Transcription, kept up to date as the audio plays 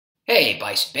Hey,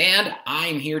 Bison Band,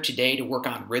 I'm here today to work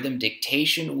on rhythm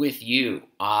dictation with you.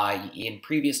 In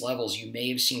previous levels, you may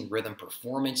have seen rhythm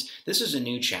performance. This is a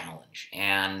new challenge,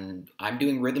 and I'm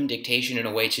doing rhythm dictation in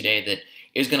a way today that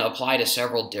is going to apply to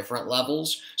several different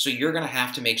levels. So you're going to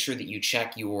have to make sure that you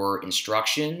check your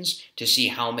instructions to see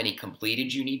how many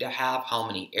completed you need to have, how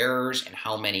many errors, and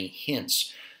how many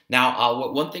hints.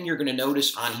 Now, one thing you're going to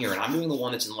notice on here, and I'm doing the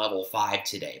one that's in level 5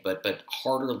 today, but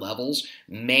harder levels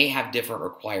may have different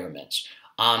requirements.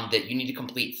 That you need to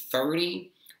complete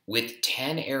 30 with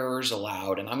 10 errors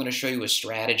allowed, and I'm going to show you a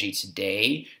strategy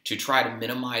today to try to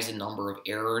minimize the number of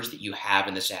errors that you have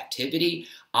in this activity.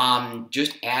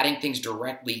 Just adding things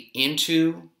directly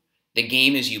into the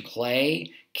game as you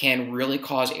play can really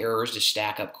cause errors to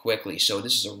stack up quickly. So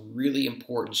this is a really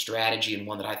important strategy and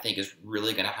one that I think is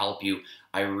really going to help you.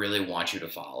 I really want you to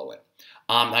follow it.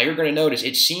 Now you're going to notice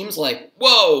it seems like,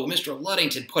 whoa, Mr.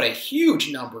 Luddington put a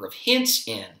huge number of hints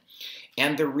in.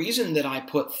 And the reason that I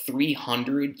put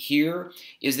 300 here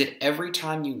is that every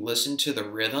time you listen to the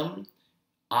rhythm,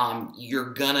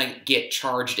 you're going to get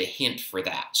charged a hint for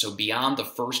that. So beyond the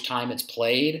first time it's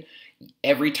played,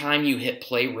 every time you hit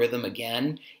play rhythm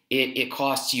again, it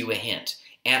costs you a hint.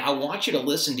 And I want you to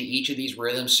listen to each of these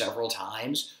rhythms several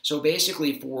times. So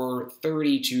basically for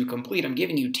 30 to complete, I'm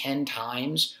giving you 10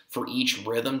 times for each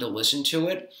rhythm to listen to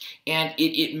it. And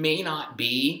it may not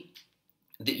be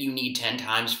that you need 10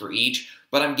 times for each,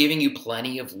 but I'm giving you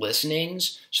plenty of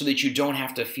listenings so that you don't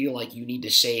have to feel like you need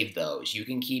to save those. You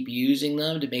can keep using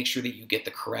them to make sure that you get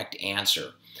the correct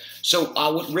answer. So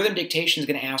what rhythm dictation is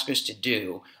going to ask us to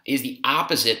do is the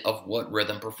opposite of what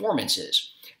rhythm performance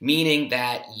is, meaning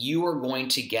that you are going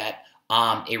to get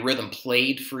a rhythm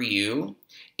played for you,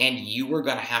 and you are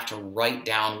going to have to write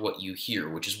down what you hear,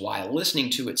 which is why listening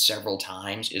to it several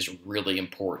times is really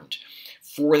important.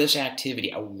 For this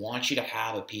activity, I want you to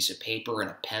have a piece of paper and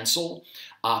a pencil.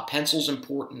 Pencil's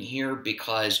important here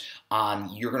because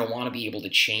you're going to want to be able to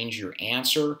change your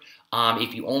answer.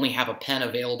 If you only have a pen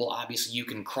available, obviously you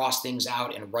can cross things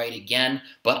out and write again,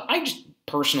 but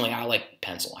personally, I like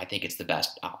pencil. I think it's the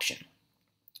best option.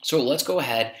 So let's go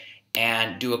ahead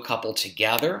and do a couple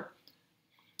together.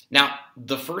 Now,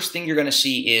 the first thing you're going to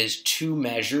see is 2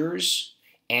 measures.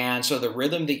 And so the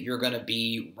rhythm that you're going to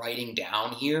be writing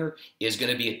down here is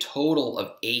going to be a total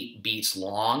of 8 beats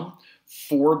long,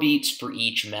 4 beats for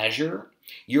each measure.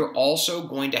 You're also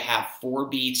going to have 4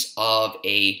 beats of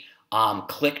a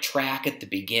click track at the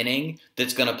beginning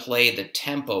that's going to play the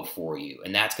tempo for you,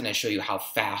 and that's going to show you how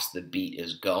fast the beat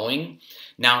is going.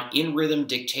 Now, in rhythm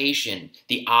dictation,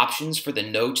 the options for the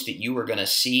notes that you are going to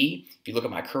see, if you look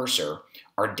at my cursor,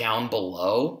 are down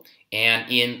below. And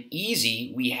in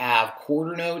easy, we have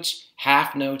quarter notes,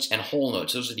 half notes, and whole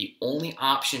notes. Those are the only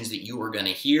options that you are going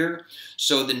to hear.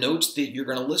 So the notes that you're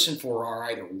going to listen for are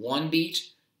either 1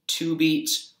 beat, 2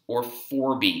 beats, or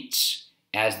 4 beats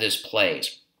as this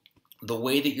plays. The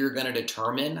way that you're going to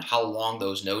determine how long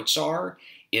those notes are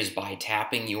is by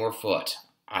tapping your foot.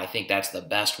 I think that's the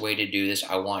best way to do this.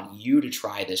 I want you to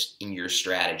try this in your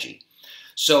strategy.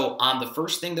 So the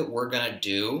first thing that we're going to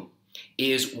do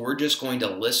is we're just going to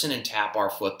listen and tap our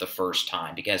foot the first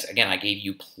time because, again, I gave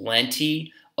you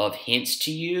plenty of hints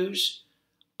to use.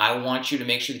 I want you to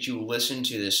make sure that you listen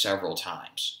to this several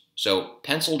times. So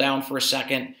pencil down for a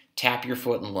second, tap your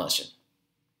foot and listen.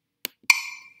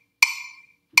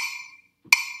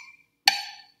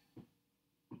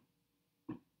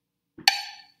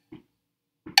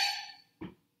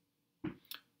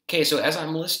 Okay, so as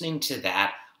I'm listening to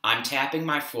that, I'm tapping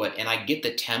my foot, and I get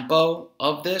the tempo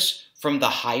of this from the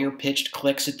higher pitched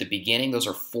clicks at the beginning. Those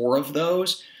are 4 of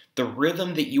those. The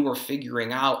rhythm that you are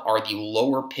figuring out are the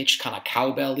lower pitched kind of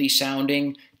cowbell-y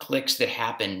sounding clicks that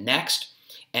happen next.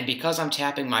 And because I'm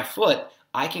tapping my foot,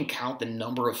 I can count the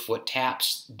number of foot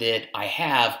taps that I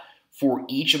have for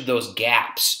each of those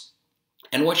gaps.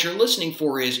 And what you're listening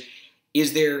for is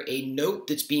there a note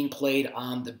that's being played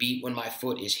on the beat when my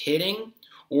foot is hitting?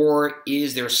 Or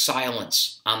is there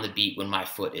silence on the beat when my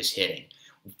foot is hitting?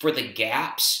 For the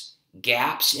gaps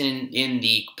in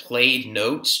the played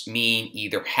notes mean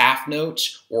either half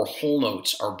notes or whole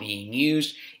notes are being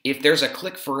used. If there's a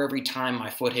click for every time my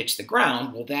foot hits the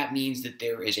ground, well, that means that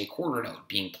there is a quarter note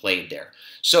being played there.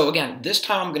 So again, this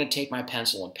time I'm going to take my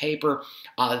pencil and paper.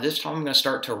 This time I'm going to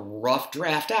start to rough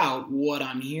draft out what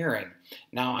I'm hearing.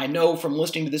 Now, I know from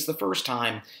listening to this the first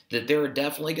time that there are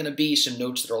definitely going to be some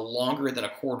notes that are longer than a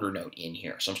quarter note in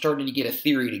here. So I'm starting to get a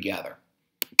theory together.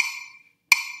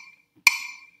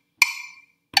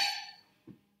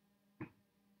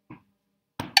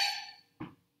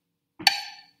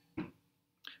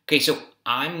 Okay, so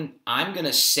I'm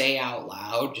gonna say out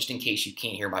loud, just in case you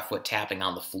can't hear my foot tapping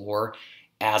on the floor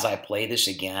as I play this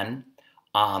again.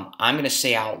 I'm gonna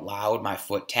say out loud my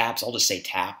foot taps. I'll just say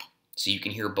tap, so you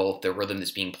can hear both the rhythm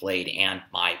that's being played and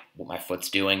what my foot's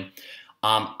doing.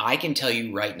 I can tell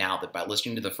you right now that by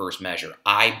listening to the first measure,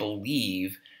 I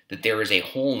believe that there is a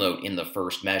whole note in the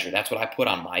first measure. That's what I put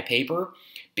on my paper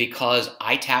because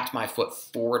I tapped my foot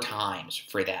 4 times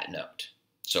for that note.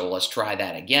 So let's try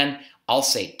that again. I'll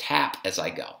say tap as I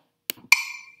go.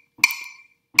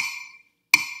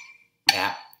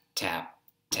 Tap, tap,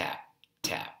 tap,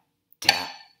 tap, tap,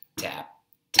 tap,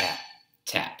 tap,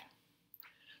 tap.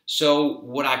 So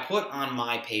what I put on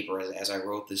my paper as I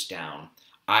wrote this down,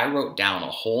 I wrote down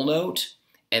a whole note,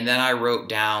 and then I wrote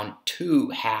down 2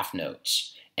 half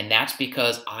notes. And that's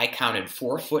because I counted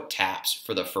 4 foot taps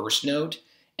for the first note,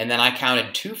 and then I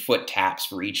counted 2 foot taps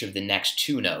for each of the next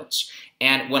 2 notes.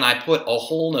 And when I put a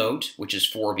whole note, which is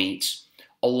 4 beats,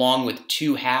 along with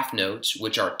 2 half notes,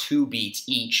 which are 2 beats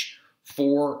each,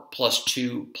 4 plus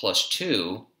 2 plus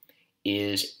 2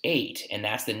 is 8. And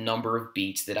that's the number of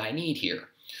beats that I need here.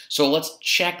 So let's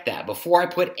check that. Before I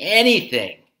put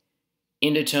anything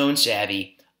into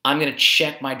ToneSavvy, I'm going to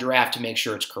check my draft to make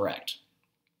sure it's correct.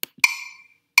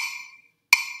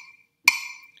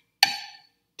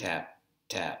 Tap,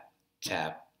 tap,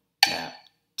 tap, tap,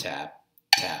 tap,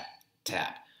 tap,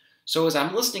 tap. So as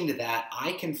I'm listening to that,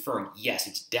 I confirm, yes,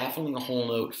 it's definitely a whole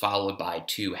note followed by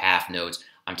 2 half notes.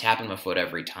 I'm tapping my foot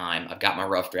every time. I've got my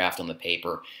rough draft on the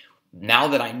paper. Now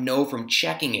that I know from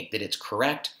checking it that it's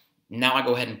correct, now I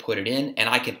go ahead and put it in, and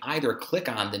I can either click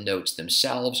on the notes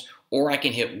themselves, or I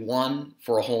can hit 1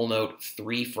 for a whole note,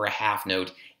 3 for a half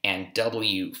note, and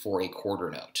W for a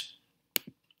quarter note.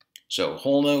 So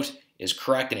whole note is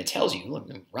correct, and it tells you, look,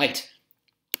 right,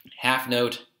 half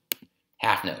note,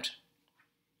 half note.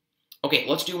 Okay,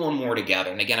 let's do one more together.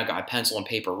 And again, I've got my pencil and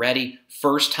paper ready.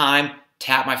 First time,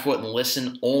 tap my foot and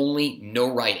listen only, no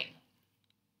writing.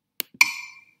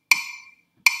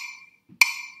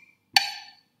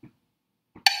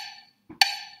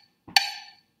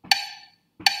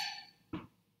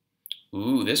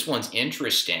 Ooh, this one's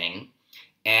interesting,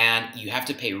 and you have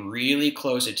to pay really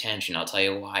close attention. I'll tell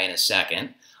you why in a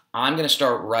second. I'm going to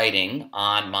start writing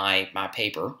on my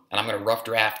paper, and I'm going to rough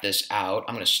draft this out.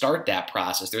 I'm going to start that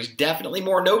process. There's definitely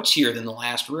more notes here than the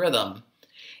last rhythm,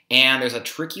 and there's a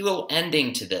tricky little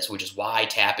ending to this, which is why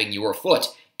tapping your foot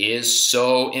is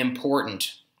so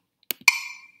important.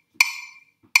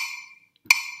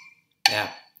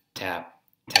 Tap, tap,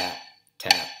 tap,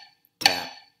 tap,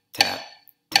 tap, tap,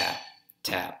 tap,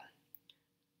 tap.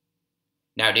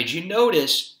 Now, did you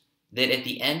notice that at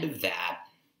the end of that,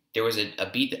 there was a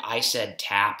beat that I said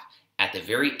tap at the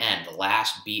very end, the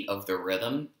last beat of the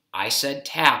rhythm? I said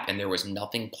tap, and there was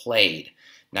nothing played.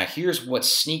 Now, here's what's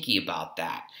sneaky about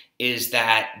that, is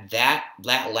that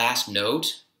last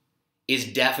note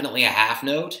is definitely a half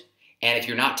note, and if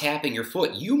you're not tapping your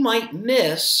foot, you might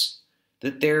miss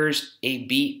that there's a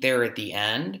beat there at the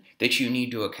end that you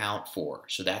need to account for.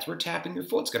 So that's where tapping your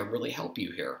foot's going to really help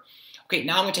you here. Okay,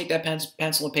 now I'm going to take that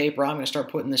pencil and paper. I'm going to start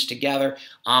putting this together.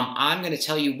 I'm going to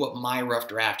tell you what my rough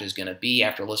draft is going to be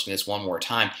after listening to this one more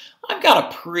time. I've got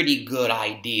a pretty good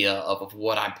idea of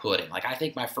what I'm putting. Like, I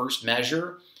think my first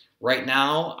measure right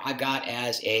now I've got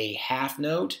as a half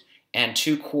note and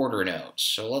 2 quarter notes.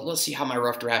 So let's see how my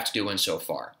rough draft's doing so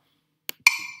far.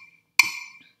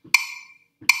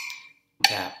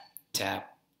 Tap,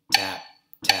 tap, tap,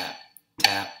 tap,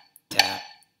 tap, tap,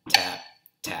 tap,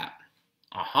 tap.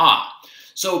 Aha.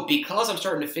 So because I'm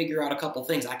starting to figure out a couple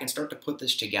things, I can start to put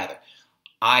this together.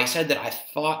 I said that I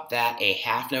thought that a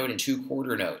half note and 2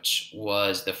 quarter notes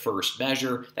was the first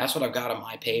measure. That's what I've got on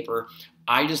my paper.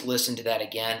 I just listened to that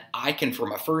again. I confirm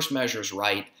my first measure is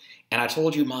right. And I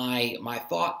told you my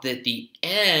thought that the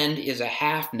end is a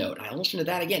half note. I listened to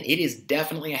that again. It is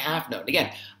definitely a half note.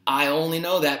 Again, I only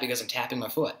know that because I'm tapping my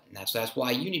foot. And that's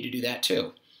why you need to do that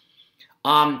too.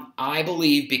 I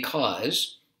believe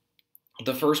because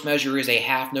the first measure is a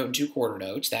half note and 2 quarter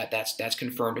notes, that's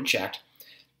confirmed and checked,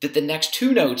 that the next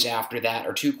 2 notes after that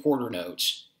are 2 quarter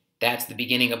notes. That's the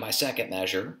beginning of my second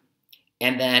measure.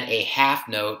 And then a half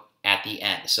note at the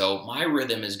end. So my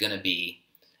rhythm is going to be,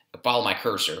 follow my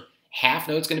cursor, half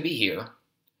note's going to be here,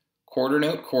 quarter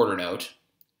note, quarter note,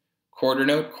 quarter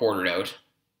note, quarter note,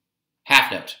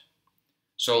 half note.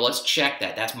 So let's check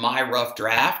that. That's my rough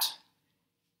draft,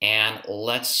 and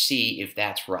let's see if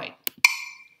that's right.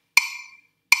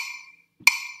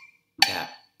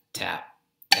 Tap, tap,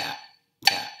 tap,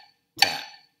 tap, tap,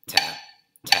 tap,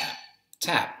 tap,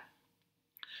 tap.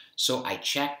 So I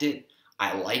checked it.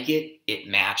 I like it. It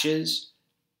matches.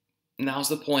 now's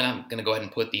the point I'm going to go ahead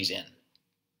and put these in.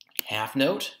 Half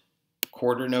note,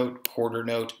 quarter note, quarter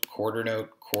note, quarter note,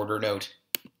 quarter note,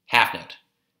 half note.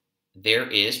 There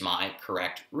is my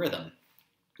correct rhythm.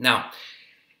 Now,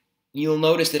 you'll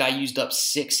notice that I used up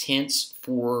 6 hints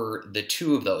for the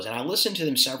 2 of those, and I listened to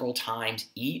them several times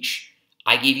each.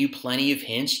 I gave you plenty of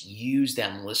hints. Use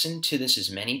them. Listen to this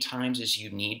as many times as you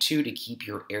need to keep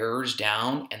your errors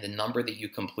down and the number that you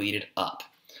completed up.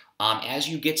 As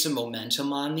you get some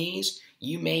momentum on these,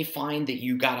 you may find that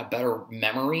you got a better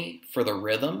memory for the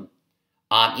rhythm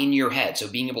in your head. So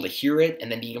being able to hear it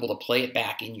and then being able to play it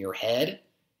back in your head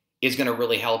is going to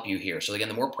really help you here. So again,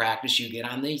 the more practice you get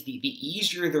on these, the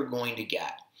easier they're going to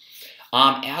get.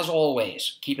 As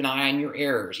always, keep an eye on your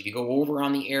errors. If you go over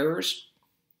on the errors,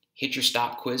 hit your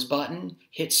stop quiz button,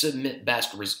 hit submit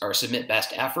best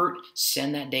effort,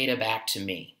 send that data back to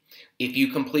me. If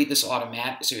you complete this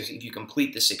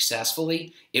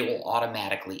successfully, it will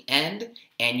automatically end,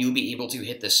 and you'll be able to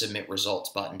hit the submit results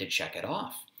button to check it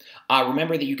off.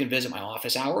 Remember that you can visit my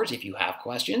office hours if you have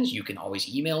questions. You can always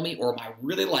email me, or my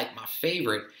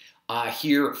favorite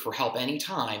here for help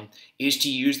anytime is to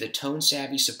use the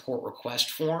ToneSavvy support request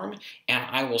form, and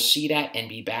I will see that and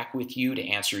be back with you to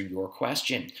answer your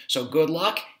question. So good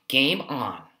luck, game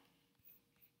on.